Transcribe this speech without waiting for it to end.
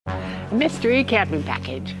mystery camping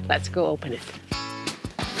package. Let's go open it.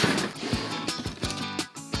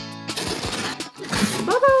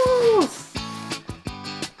 Bubbles!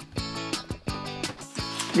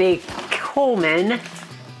 The Coleman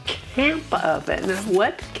Camp Oven.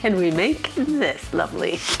 What can we make in this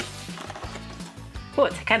lovely? Oh,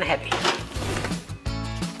 it's kind of heavy.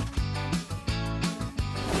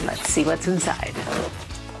 Let's see what's inside.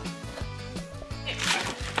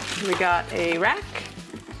 We got a rack,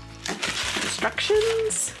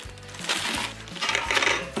 instructions,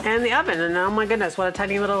 and the oven. And oh my goodness, what a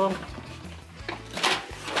tiny little,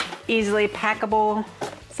 easily packable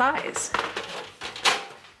size.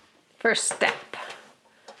 First step,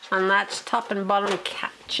 unlatch top and bottom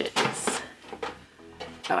catches.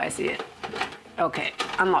 Oh, I see it. Okay,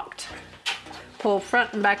 unlocked. Pull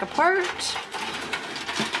front and back apart.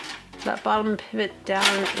 That bottom pivot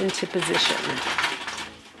down into position.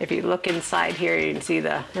 If you look inside here, you can see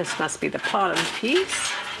this must be the bottom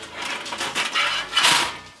piece.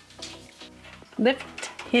 Lift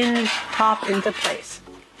hinge top into place.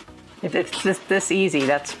 If it's this easy,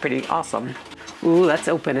 that's pretty awesome. Ooh, let's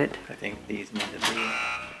open it. I think these need to be.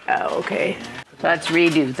 Oh, okay. So let's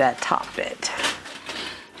redo that top bit.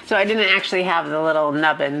 So I didn't actually have the little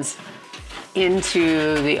nubbins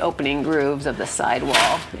into the opening grooves of the side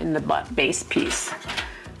wall in the base piece.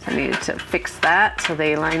 So I needed to fix that so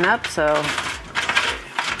they line up. So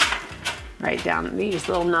right down these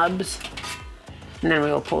little nubs. And then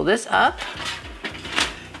we will pull this up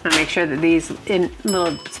and make sure that these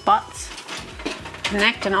little spots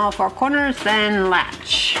connect in all four corners, then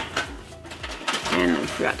latch. And I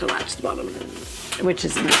forgot to latch the bottom, which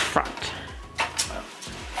is in the front.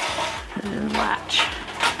 And then latch.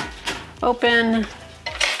 Open.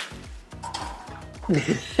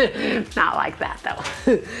 Not like that though.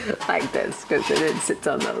 Like this, because it sits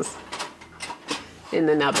on those in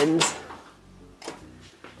the nubbins.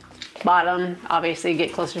 Bottom, obviously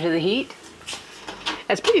get closer to the heat.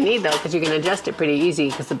 It's pretty neat though, because you can adjust it pretty easy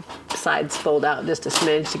because the sides fold out just a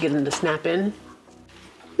smidge to get them to snap in.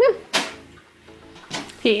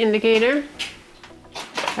 Heat indicator.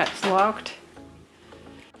 That's locked.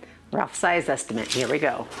 Rough size estimate. Here we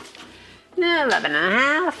go.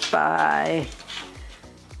 11.5 by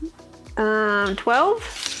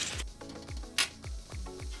 12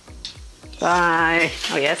 by,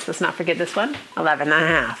 oh yes, let's not forget this one,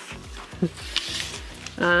 11.5.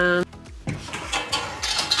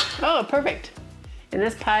 Oh, perfect. And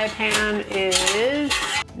this pie pan is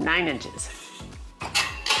 9 inches.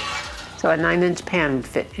 So a 9-inch pan would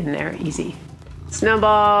fit in there easy.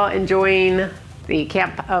 Snowball enjoying the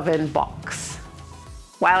camp oven box.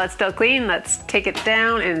 While it's still clean, let's take it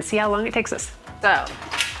down and see how long it takes us. So,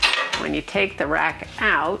 when you take the rack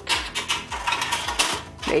out,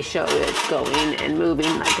 they show it going and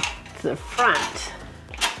moving like to the front.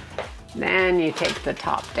 Then you take the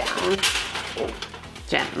top down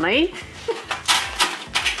gently.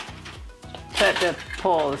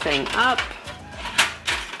 Pull the thing up,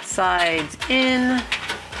 sides in,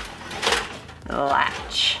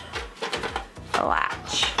 latch,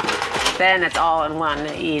 latch. Then it's all in one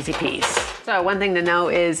easy piece. So one thing to know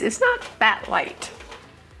is it's not that light.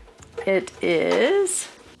 It is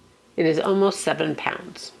almost 7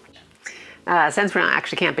 pounds. Since we're not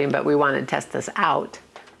actually camping, but we want to test this out,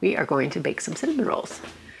 we are going to bake some cinnamon rolls.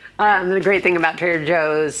 The great thing about Trader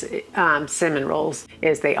Joe's cinnamon rolls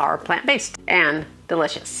is they are plant-based and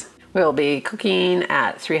delicious. We'll be cooking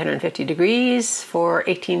at 350 degrees for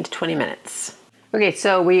 18 to 20 minutes. Okay,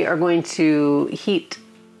 so we are going to heat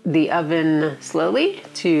the oven slowly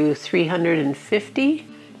to 350.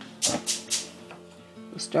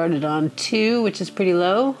 We'll start it on 2, which is pretty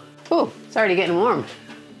low. Oh, it's already getting warm.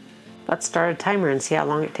 Let's start a timer and see how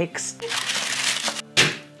long it takes.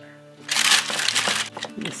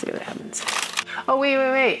 Let's see what happens. Oh,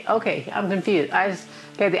 wait. Okay, I'm confused.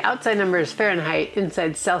 Okay, the outside number is Fahrenheit,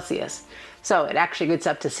 inside Celsius. So it actually gets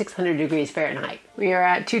up to 600 degrees Fahrenheit. We are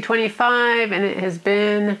at 225 and it has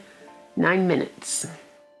been 9 minutes.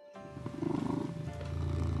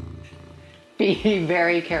 Be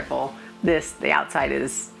very careful. The outside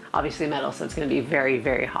is obviously metal, so it's gonna be very,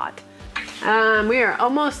 very hot. We are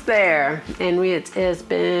almost there, and it has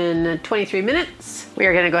been 23 minutes. We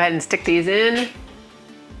are gonna go ahead and stick these in.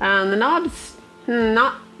 The knob's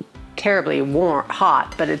not terribly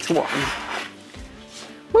hot, but it's warm.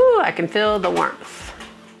 Woo, I can feel the warmth.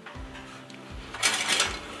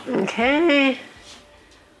 Okay,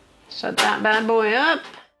 shut that bad boy up.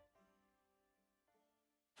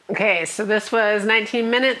 Okay, so this was 19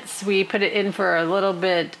 minutes. We put it in for a little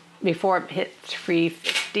bit before it hit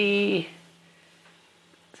 350.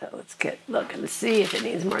 So let's look and see if it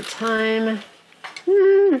needs more time.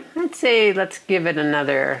 I'd say let's give it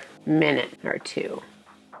another minute or two.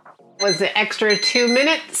 Was the extra 2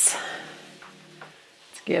 minutes?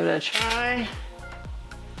 Let's give it a try.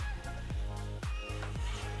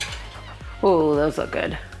 Oh, those look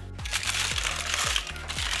good.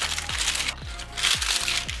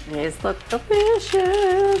 These look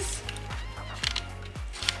delicious.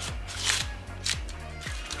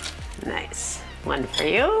 Nice. One for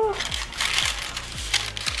you.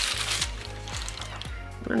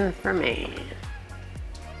 One for me.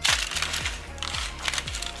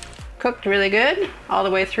 Cooked really good all the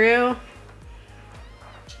way through.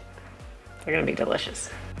 They're gonna be delicious.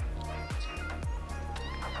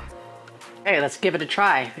 Okay, let's give it a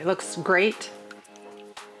try. It looks great.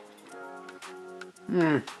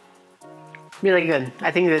 Really good. I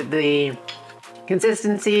think that the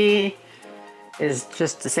consistency is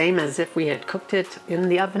just the same as if we had cooked it in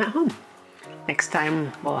the oven at home. Next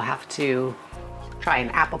time we'll have to try an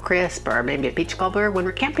apple crisp or maybe a peach cobbler when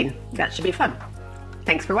we're camping. That should be fun.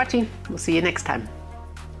 Thanks for watching. We'll see you next time.